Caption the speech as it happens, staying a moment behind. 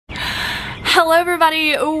Hello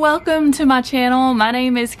everybody, welcome to my channel. My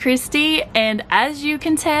name is Christy and as you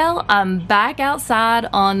can tell, I'm back outside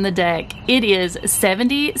on the deck. It is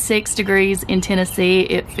 76 degrees in Tennessee.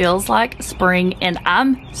 It feels like spring and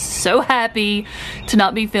I'm so happy to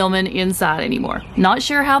not be filming inside anymore. Not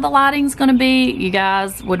sure how the lighting's gonna be. You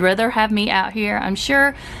guys would rather have me out here, I'm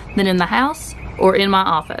sure, than in the house or in my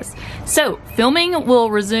office. So filming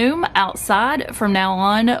will resume outside from now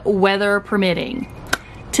on, weather permitting.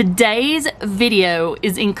 Today's video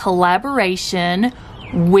is in collaboration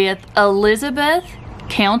with Elizabeth,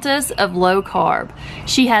 Countess of Low Carb.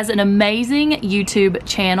 She has an amazing YouTube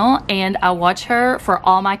channel and I watch her for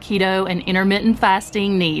all my keto and intermittent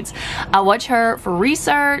fasting needs. I watch her for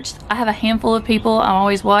research. I have a handful of people I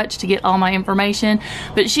always watch to get all my information,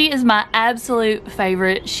 but she is my absolute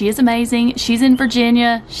favorite. She is amazing. She's in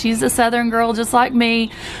Virginia. She's a Southern girl just like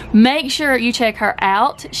me. Make sure you check her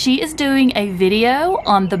out. She is doing a video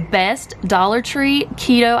on the best Dollar Tree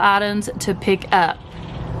keto items to pick up.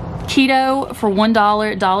 Keto for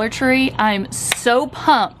 $1 at Dollar Tree. I'm so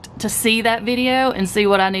pumped to see that video and see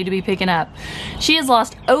what I need to be picking up. She has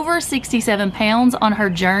lost over 67 pounds on her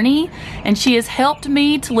journey and she has helped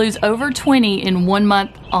me to lose over 20 in 1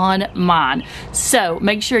 month on mine. So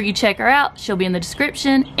make sure you check her out. She'll be in the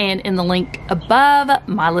description and in the link above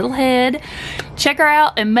my little head. Check her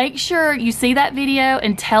out and make sure you see that video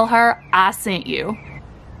and tell her I sent you.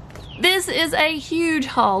 This is a huge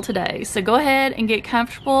haul today, so go ahead and get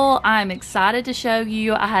comfortable. I'm excited to show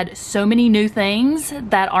you. I had so many new things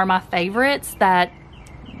that are my favorites that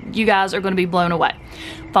you guys are going to be blown away.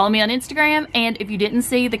 Follow me on Instagram, and if you didn't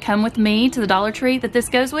see the Come With Me to the Dollar Tree that this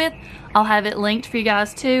goes with, I'll have it linked for you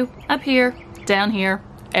guys too, up here, down here,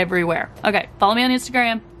 everywhere. Okay, follow me on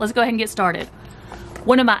Instagram. Let's go ahead and get started.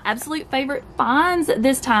 One of my absolute favorite finds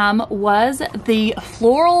this time was the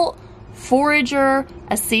Floral Forager,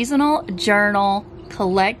 a seasonal journal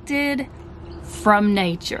collected from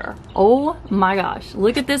nature. Oh my gosh,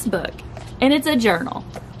 look at this book. And it's a journal.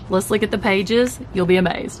 Let's look at the pages. You'll be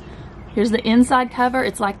amazed. Here's the inside cover.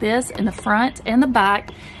 It's like this in the front and the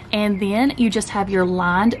back. And then you just have your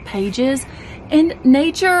lined pages and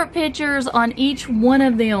nature pictures on each one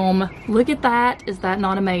of them. Look at that. Is that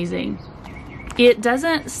not amazing? It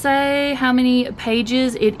doesn't say how many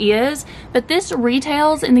pages it is, but this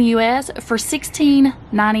retails in the US for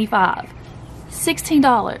 $16.95.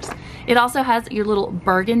 $16. It also has your little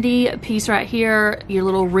burgundy piece right here, your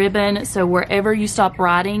little ribbon, so wherever you stop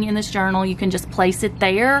writing in this journal, you can just place it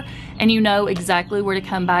there and you know exactly where to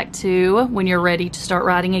come back to when you're ready to start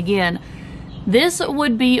writing again. This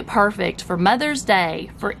would be perfect for Mother's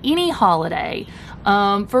Day, for any holiday,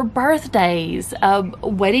 for birthdays, a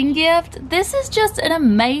wedding gift. This is just an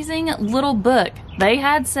amazing little book. They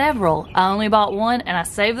had several. I only bought one and I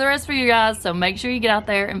saved the rest for you guys, so make sure you get out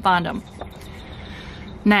there and find them.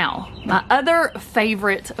 Now, my other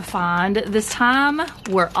favorite find this time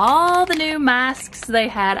were all the new masks they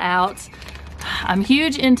had out. I'm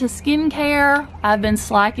huge into skincare. I've been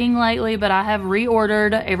slacking lately, but I have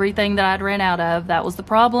reordered everything that I'd ran out of. That was the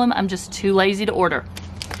problem. I'm just too lazy to order.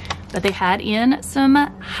 But they had in some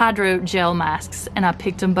hydrogel masks and I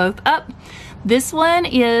picked them both up. This one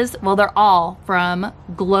is, well, they're all from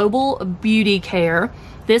Global Beauty Care.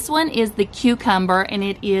 This one is the cucumber and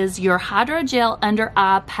it is your hydrogel under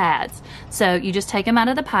eye pads. So you just take them out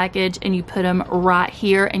of the package and you put them right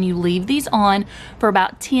here and you leave these on for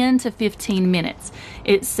about 10 to 15 minutes.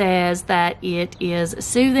 It says that it is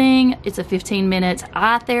soothing, it's a 15-minute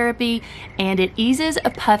eye therapy, and it eases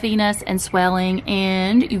a puffiness and swelling,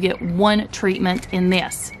 and you get one treatment in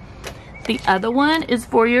this. The other one is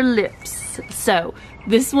for your lips. So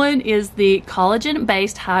this one is the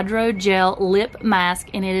collagen-based hydrogel lip mask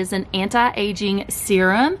and it is an anti-aging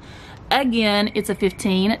serum. Again, it's a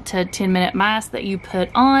 15 to 10-minute mask that you put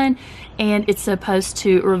on and it's supposed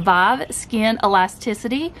to revive skin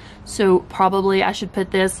elasticity. So probably I should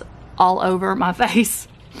put this all over my face.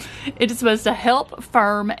 It is supposed to help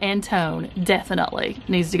firm and tone. Definitely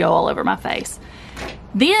needs to go all over my face.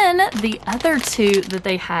 Then the other two that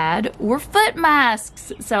they had were foot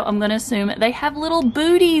masks. So I'm gonna assume they have little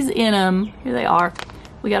booties in them. Here they are.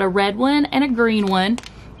 We got a red one and a green one.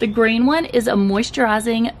 The green one is a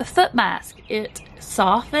moisturizing foot mask. It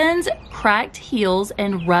softens cracked heels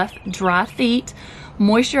and rough, dry feet,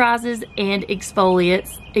 moisturizes and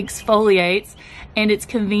exfoliates, and it's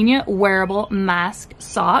convenient wearable mask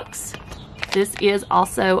socks. This is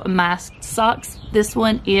also mask socks. This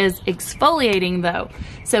one is exfoliating though.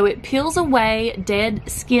 So it peels away dead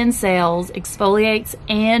skin cells, exfoliates,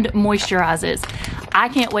 and moisturizes. I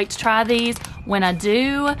can't wait to try these. When I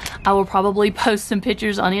do, I will probably post some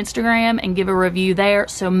pictures on Instagram and give a review there.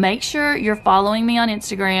 So make sure you're following me on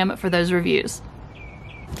Instagram for those reviews.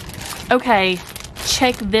 Okay,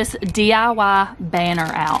 check this DIY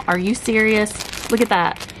banner out. Are you serious? Look at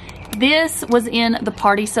that. This was in the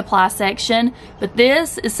party supply section, but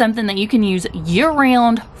this is something that you can use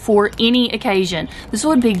year-round for any occasion. This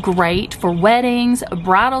would be great for weddings,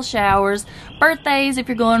 bridal showers, birthdays if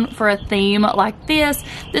you're going for a theme like this.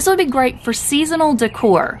 This would be great for seasonal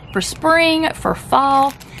decor, for spring, for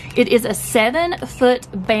fall. It is a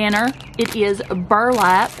 7-foot banner. It is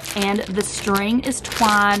burlap and the string is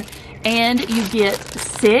twine, and you get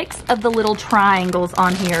 6 of the little triangles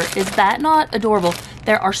on here. Is that not adorable?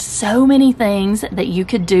 There are so many things that you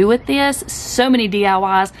could do with this, so many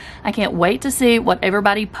DIYs. I can't wait to see what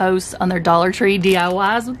everybody posts on their Dollar Tree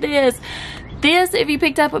DIYs with this. This, if you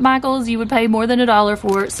picked up at Michael's, you would pay more than $1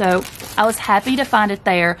 for it, so I was happy to find it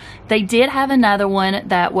there. They did have another one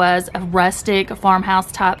that was a rustic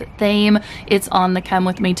farmhouse type theme. It's on the Come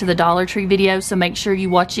With Me to the Dollar Tree video, so make sure you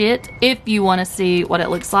watch it if you want to see what it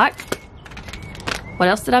looks like. What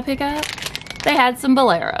else did I pick up? They had some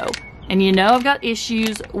Bolero. And you know I've got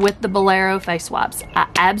issues with the Bolero face wipes. I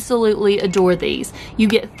absolutely adore these. You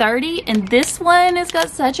get 30, and this one has got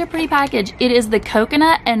such a pretty package. It is the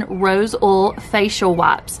coconut and rose oil facial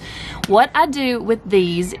wipes. What I do with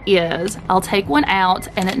these is I'll take one out,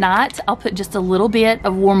 and at night I'll put just a little bit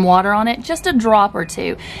of warm water on it, just a drop or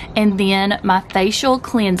two, and then my facial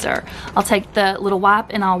cleanser. I'll take the little wipe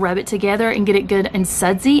and I'll rub it together and get it good and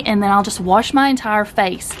sudsy, and then I'll just wash my entire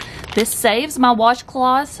face. This saves my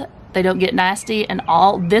washcloths. They don't get nasty and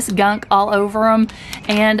all this gunk all over them,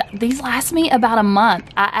 and these last me about a month.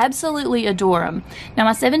 I absolutely adore them. Now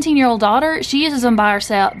my 17-year-old daughter, she uses them by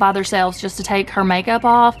themselves just to take her makeup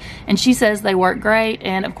off, and she says they work great.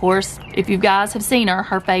 And of course, if you guys have seen her,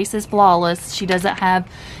 her face is flawless. She doesn't have,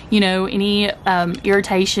 you know, any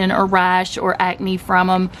irritation or rash or acne from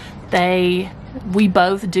them. We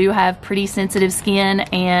both do have pretty sensitive skin,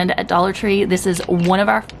 and at Dollar Tree, this is one of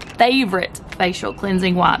our favorite facial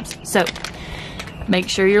cleansing wipes. So make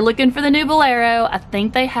sure you're looking for the new Bolero. I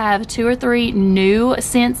think they have 2 or 3 new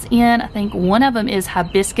scents in. I think one of them is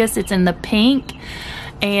hibiscus. It's in the pink.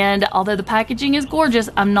 And although the packaging is gorgeous,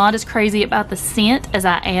 I'm not as crazy about the scent as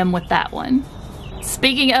I am with that one.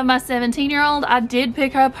 Speaking of my 17-year-old, I did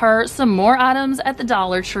pick up her some more items at the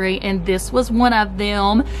Dollar Tree, and this was one of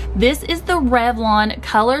them. This is the Revlon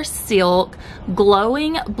Color Silk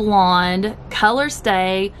Glowing Blonde Color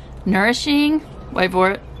Stay Nourishing, wait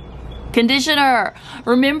for it, conditioner.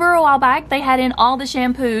 Remember a while back they had in all the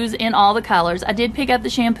shampoos in all the colors. I did pick up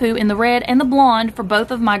the shampoo in the red and the blonde for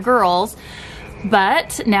both of my girls,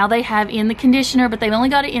 but now they have in the conditioner, but they've only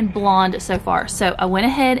got it in blonde so far. So I went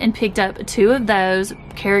ahead and picked up 2 of those.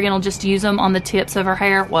 Kerrigan will just use them on the tips of her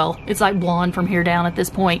hair. Well, it's like blonde from here down at this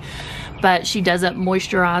point, but she doesn't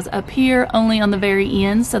moisturize up here, only on the very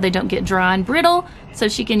end, so they don't get dry and brittle. So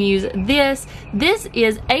she can use this. This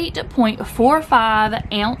is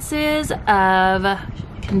 8.45 ounces of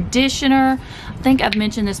conditioner. I think I've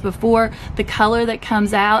mentioned this before. The color that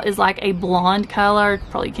comes out is like a blonde color.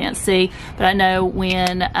 Probably can't see, but I know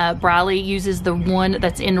when Briley uses the one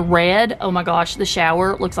that's in red, oh my gosh, the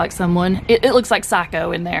shower looks like someone, it looks like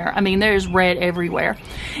Psycho in there. I mean, there's red everywhere.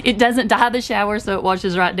 It doesn't dye the shower, so it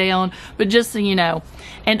washes right down, but just so you know.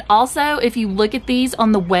 And also, if you look at these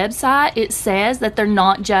on the website, it says that they're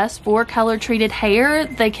not just for color treated hair.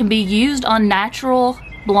 They can be used on natural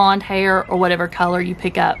blonde hair or whatever color you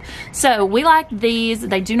pick up. So we like these.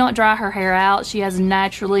 They do not dry her hair out. She has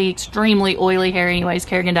naturally extremely oily hair anyways,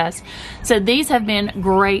 Kerrigan does. So these have been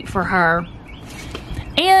great for her.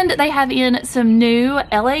 And they have in some new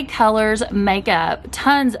LA Colors makeup,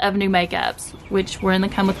 tons of new makeups, which were in the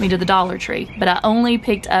Come With Me to the Dollar Tree. But I only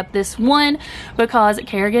picked up this one because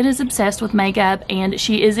Kerrigan is obsessed with makeup and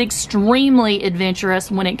she is extremely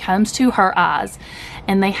adventurous when it comes to her eyes.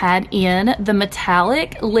 And they had in the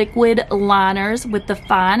metallic liquid liners with the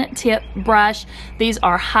fine tip brush. These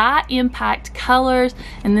are high impact colors,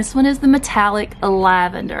 and this one is the metallic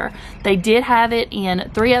lavender. They did have it in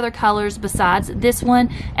 3 other colors besides this one,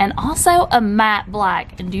 and also a matte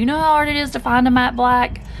black. And do you know how hard it is to find a matte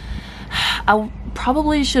black? I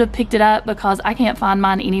probably should have picked it up because I can't find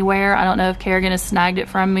mine anywhere. I don't know if Kerrigan has snagged it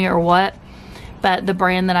from me or what. But the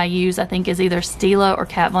brand that I use, I think, is either Stila or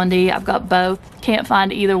Kat Von D. I've got both. Can't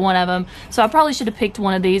find either one of them. So I probably should have picked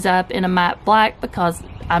one of these up in a matte black because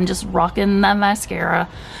I'm just rocking the mascara.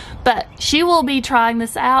 But she will be trying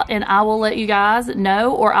this out and I will let you guys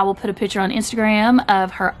know, or I will put a picture on Instagram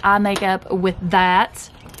of her eye makeup with that.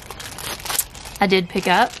 I did pick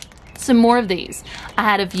up some more of these. I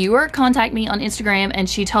had a viewer contact me on Instagram and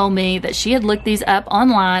she told me that she had looked these up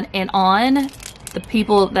online, and on the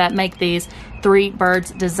people that make these, Three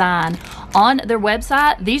Birds Design, on their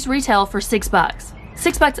website, these retail for $6.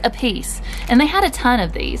 $6 a piece, and they had a ton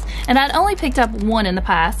of these, and I'd only picked up one in the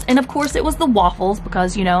past, and of course it was the waffles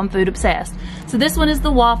because, you know, I'm food obsessed. So this one is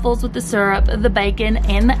the waffles with the syrup, the bacon,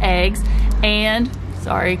 and the eggs, and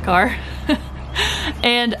sorry, car.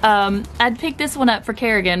 And I'd picked this one up for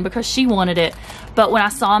Kerrigan because she wanted it, but when I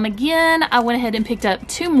saw them again, I went ahead and picked up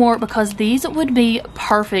 2 more because these would be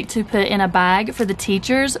perfect to put in a bag for the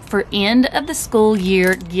teachers for end of the school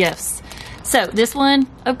year gifts. So this one,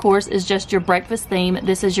 of course, is just your breakfast theme.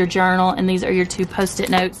 This is your journal, and these are your 2 post-it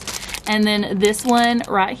notes. And then this one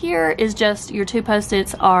right here is just your 2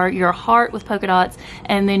 post-its are your heart with polka dots,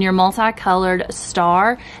 and then your multicolored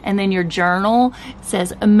star, and then your journal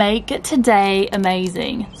says, "Make today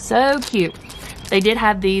amazing." So cute. They did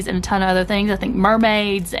have these and a ton of other things. I think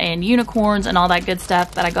mermaids and unicorns and all that good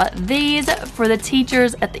stuff. But I got these for the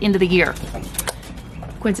teachers at the end of the year.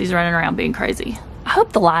 Quincy's running around being crazy. I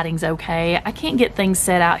hope the lighting's okay. I can't get things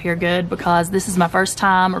set out here good because this is my first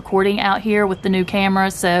time recording out here with the new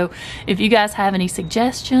camera. So if you guys have any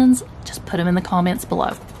suggestions, just put them in the comments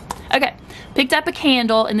below. Okay, picked up a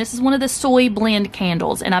candle, and this is one of the soy blend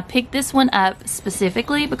candles. And I picked this one up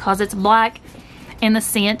specifically because it's black and the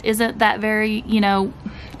scent isn't that very, you know,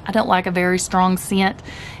 I don't like a very strong scent.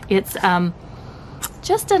 It's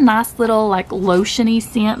just a nice little like lotiony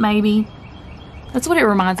scent maybe. That's what it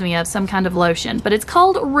reminds me of, some kind of lotion. But it's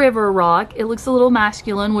called River Rock. It looks a little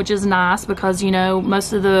masculine, which is nice because, you know,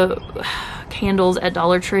 most of the candles at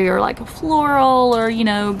Dollar Tree are like floral or, you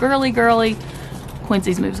know, girly.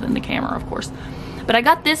 Quincy's moves in the camera, of course. But I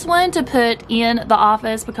got this one to put in the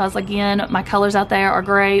office because, again, my colors out there are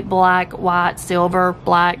gray, black, white, silver,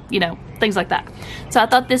 black, you know, things like that. So I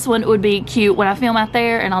thought this one would be cute when I film out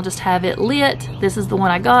there, and I'll just have it lit. This is the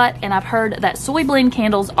one I got, and I've heard that soy blend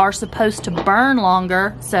candles are supposed to burn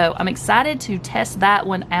longer, so I'm excited to test that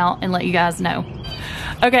one out and let you guys know.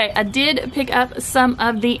 Okay, I did pick up some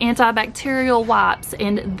of the antibacterial wipes,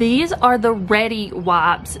 and these are the Ready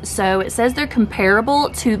wipes. So it says they're comparable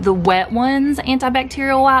to the Wet Ones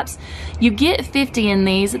antibacterial wipes. You get 50 in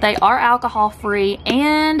these. They are alcohol free,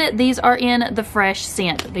 and these are in the fresh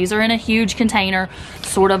scent. These are in a huge container,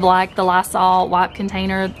 sort of like the Lysol wipe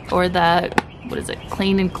container or the, what is it,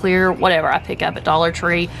 Clean and Clear, whatever I pick up at Dollar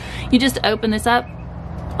Tree. You just open this up.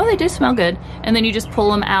 Oh, they do smell good. And then you just pull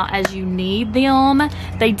them out as you need them.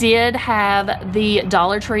 They did have the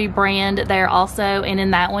Dollar Tree brand there also, and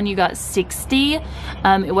in that one you got 60.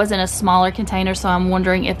 It wasn't a smaller container, so I'm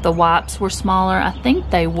wondering if the wipes were smaller. I think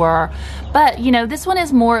they were. But, you know, this one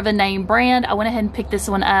is more of a name brand. I went ahead and picked this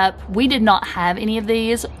one up. We did not have any of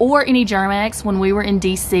these or any Germ-X when we were in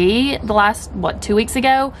DC the last, what, 2 weeks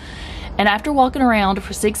ago. And after walking around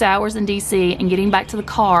for 6 hours in DC and getting back to the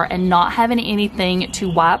car and not having anything to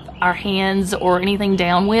wipe our hands or anything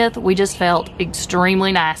down with, we just felt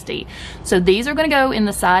extremely nasty. So these are going to go in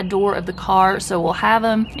the side door of the car, so we'll have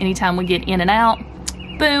them anytime we get in and out.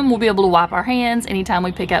 Boom, we'll be able to wipe our hands. Anytime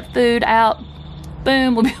we pick up food out,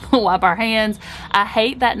 boom, we'll be able to wipe our hands. I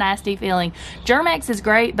hate that nasty feeling. Germ-X is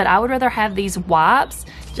great, but I would rather have these wipes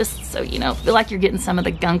just so, you know, feel like you're getting some of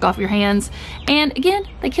the gunk off your hands. And again,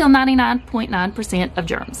 they kill 99.9% of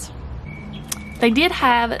germs. They did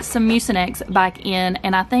have some Mucinex back in,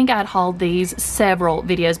 and I think I'd hauled these several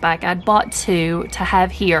videos back. I'd bought 2 to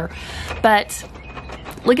have here. But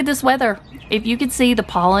look at this weather. If you could see the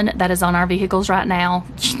pollen that is on our vehicles right now,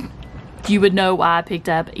 you would know why I picked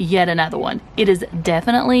up yet another one. It is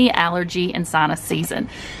definitely allergy and sinus season.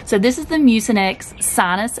 So this is the Mucinex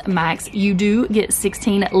Sinus Max. You do get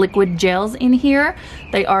 16 liquid gels in here.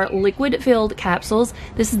 They are liquid filled capsules.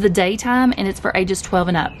 This is the daytime, and it's for ages 12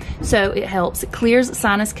 and up. So it helps, it clears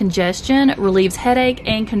sinus congestion, relieves headache,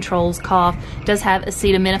 and controls cough. It does have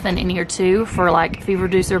acetaminophen in here too for like fever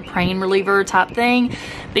reducer, pain reliever type thing.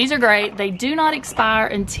 These are great. They do not expire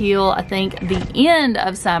until I think the end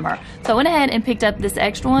of summer. So I went ahead and picked up this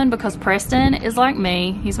extra one because Preston is like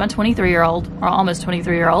me. He's my 23-year-old, or almost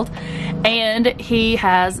 23-year-old, and he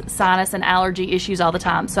has sinus and allergy issues all the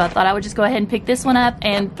time. So I thought I would just go ahead and pick this one up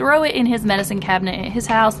and throw it in his medicine cabinet at his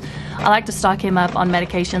house. I like to stock him up on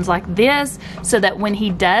medications like this so that when he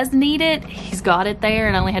does need it, he's got it there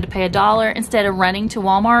and only had to pay $1 instead of running to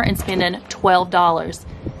Walmart and spending $12.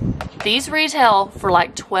 These retail for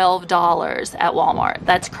like $12 at Walmart.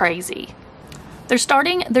 That's crazy. They're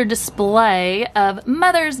starting their display of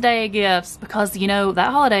Mother's Day gifts because, you know,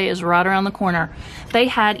 that holiday is right around the corner. They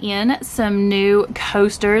had in some new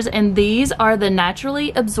coasters, and these are the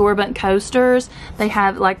naturally absorbent coasters. They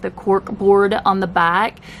have like the cork board on the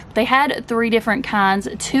back. They had 3 different kinds.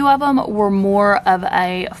 2 of them were more of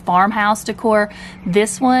a farmhouse decor.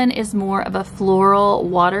 This one is more of a floral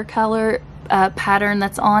watercolor pattern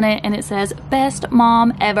that's on it, and it says best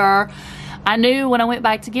mom ever. I knew when I went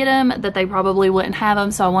back to get them that they probably wouldn't have them,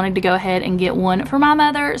 so I wanted to go ahead and get one for my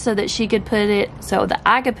mother so that she could put it, so that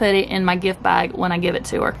I could put it in my gift bag when I give it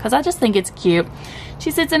to her, because I just think it's cute. She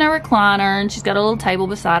sits in a recliner and she's got a little table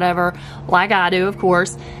beside of her, like I do, of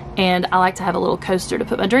course, and I like to have a little coaster to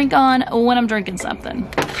put my drink on when I'm drinking something.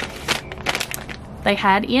 They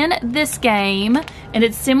had in this game, and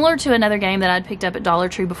it's similar to another game that I'd picked up at Dollar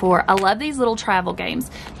Tree before. I love these little travel games.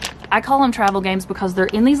 I call them travel games because they're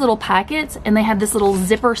in these little packets and they have this little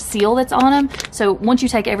zipper seal that's on them. So once you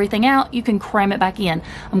take everything out, you can cram it back in.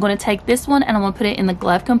 I'm going to take this one and I'm going to put it in the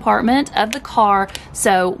glove compartment of the car,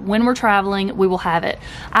 so when we're traveling, we will have it.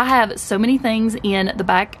 I have so many things in the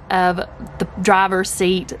back of the driver's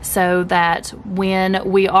seat so that when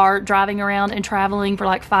we are driving around and traveling for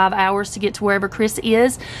like 5 hours to get to wherever Chris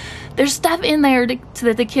is, there's stuff in there so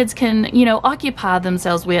that the kids can, you know, occupy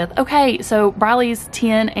themselves with. Okay, so Briley's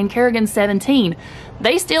 10 and Kerrigan's 17.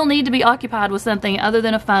 They still need to be occupied with something other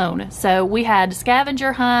than a phone. So we had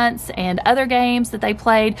scavenger hunts and other games that they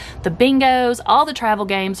played. The bingos, all the travel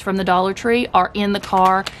games from the Dollar Tree are in the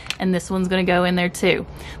car, and this one's gonna go in there too.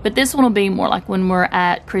 But this one will be more like when we're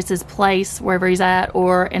at Chris's place, wherever he's at,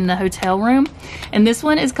 or in the hotel room. And this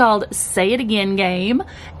one is called Say It Again Game,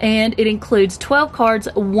 and it includes 12 cards,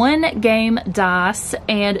 1 game dice,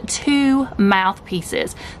 and 2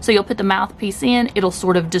 mouthpieces. So you'll put the mouthpiece in, it'll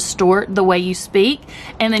sort of distort the way you speak,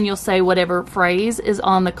 and then you'll say whatever phrase is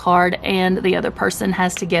on the card, and the other person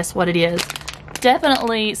has to guess what it is.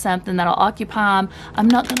 Definitely something that'll occupy them. I'm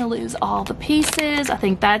not going to lose all the pieces. I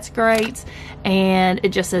think that's great. And it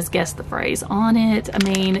just says guess the phrase on it. I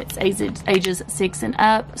mean, it's ages 6 and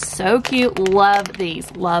up. So cute. Love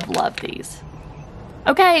these. Love these.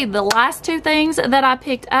 Okay, the last 2 things that I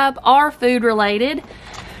picked up are food related.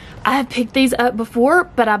 I have picked these up before,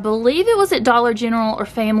 but I believe it was at Dollar General or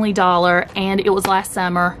Family Dollar, and it was last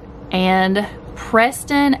summer. And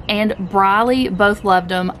Preston and Briley both loved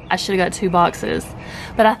them. I should have got 2 boxes,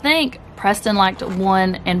 but I think Preston liked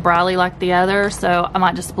one and Briley liked the other, so I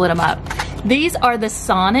might just split them up. These are the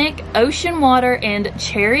Sonic Ocean Water and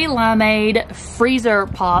Cherry Limeade Freezer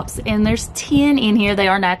Pops, and there's 10 in here. They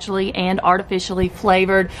are naturally and artificially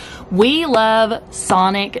flavored. We love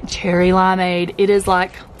Sonic Cherry Limeade. It is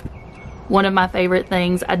like one of my favorite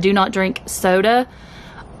things. I do not drink soda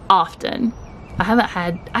often.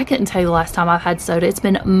 I couldn't tell you the last time I've had soda. It's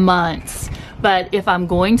been months. But if I'm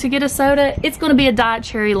going to get a soda, it's going to be a Diet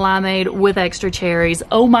Cherry Limeade with extra cherries.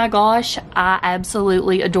 Oh my gosh, I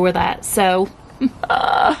absolutely adore that. So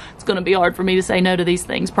it's going to be hard for me to say no to these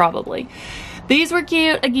things probably. These were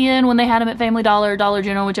cute. Again, when they had them at Family Dollar or Dollar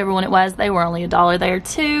General, whichever one it was, they were only $1 there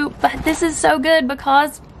too. But this is so good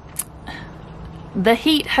because the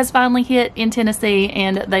heat has finally hit in Tennessee,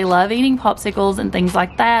 and they love eating popsicles and things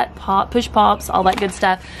like that, push pops, all that good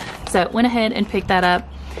stuff. So went ahead and picked that up.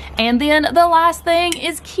 And then the last thing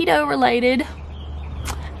is keto related,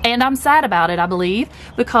 and I'm sad about it, I believe,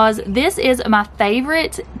 because this is my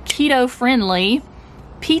favorite keto friendly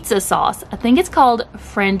pizza sauce. I think it's called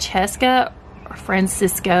Francesco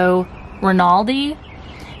Rinaldi,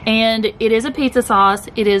 and it is a pizza sauce.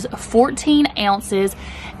 It is 14 ounces,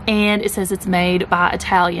 and it says it's made by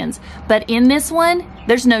Italians. But in this one,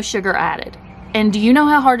 there's no sugar added. And do you know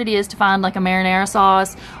how hard it is to find like a marinara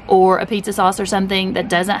sauce or a pizza sauce or something that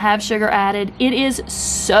doesn't have sugar added? It is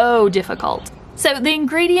so difficult. So the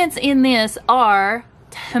ingredients in this are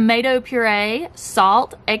tomato puree,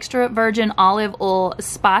 salt, extra virgin olive oil,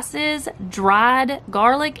 spices, dried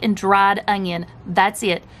garlic, and dried onion. That's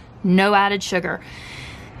it. No added sugar.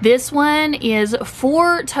 This one is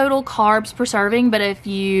 4 total carbs per serving, but if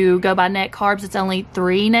you go by net carbs, it's only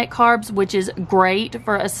 3 net carbs, which is great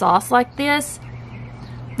for a sauce like this.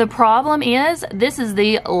 The problem is, this is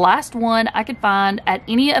the last one I could find at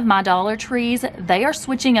any of my Dollar Trees. They are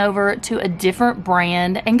switching over to a different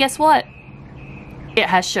brand, and guess what? It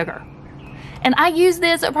has sugar. And I use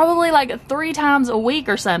this probably like 3 times a week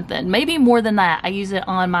or something, maybe more than that. I use it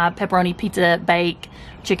on my pepperoni pizza bake,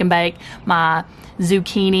 chicken bake, my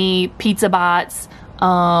zucchini pizza bites.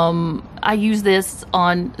 I use this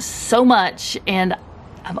on so much, and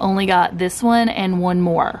I've only got this one and one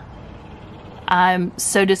more. I'm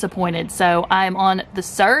so disappointed. So I'm on the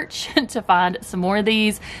search to find some more of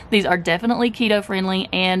these. These are definitely keto friendly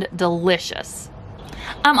and delicious.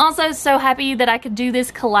 I'm also so happy that I could do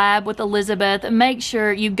this collab with Elizabeth. Make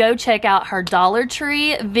sure you go check out her Dollar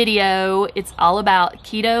Tree video. It's all about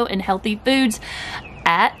keto and healthy foods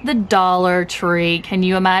at the Dollar Tree. Can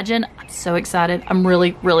you imagine? I'm so excited. I'm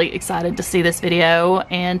really, really excited to see this video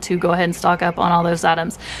and to go ahead and stock up on all those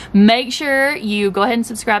items. Make sure you go ahead and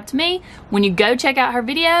subscribe to me. When you go check out her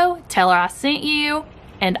video, tell her I sent you,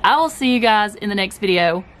 and I will see you guys in the next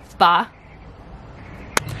video. Bye.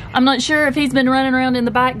 I'm not sure if he's been running around in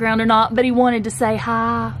the background or not, but he wanted to say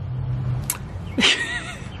hi.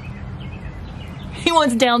 He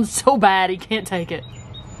wants down so bad he can't take it.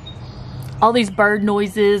 All these bird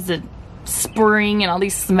noises and spring and all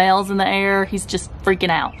these smells in the air, he's just freaking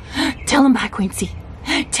out. Tell him bye, Quincy.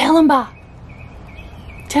 Tell him bye.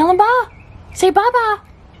 Tell him bye. Say bye-bye.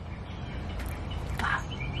 Bye.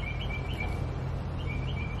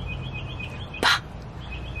 Bye.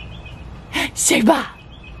 Say bye.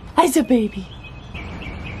 As a baby.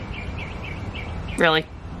 Really?